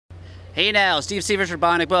Hey now, Steve Severs for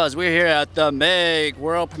Bionic Buzz. We're here at the Meg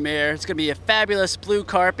world premiere. It's going to be a fabulous blue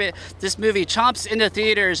carpet. This movie chomps into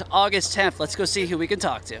theaters August 10th. Let's go see who we can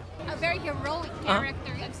talk to. A very heroic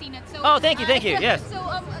character. I've seen it. So, oh, thank you, yes.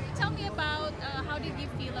 So tell me about how did you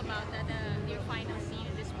feel about your final scene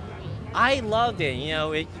in this movie? I loved it. You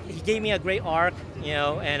know, he gave me a great arc. You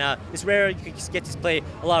know, and it's rare you get to play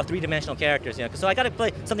a lot of three-dimensional characters. You know, so I got to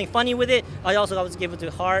play something funny with it. I also always give it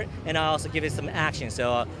to heart, and I also give it some action.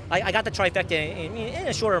 So I got the trifecta in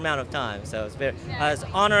a shorter amount of time. So it's very it's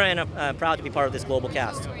an honor, and I'm proud to be part of this global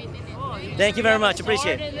cast. Thank you very much.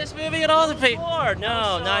 Appreciate it. In this movie at all?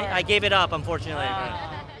 No, I gave it up, unfortunately.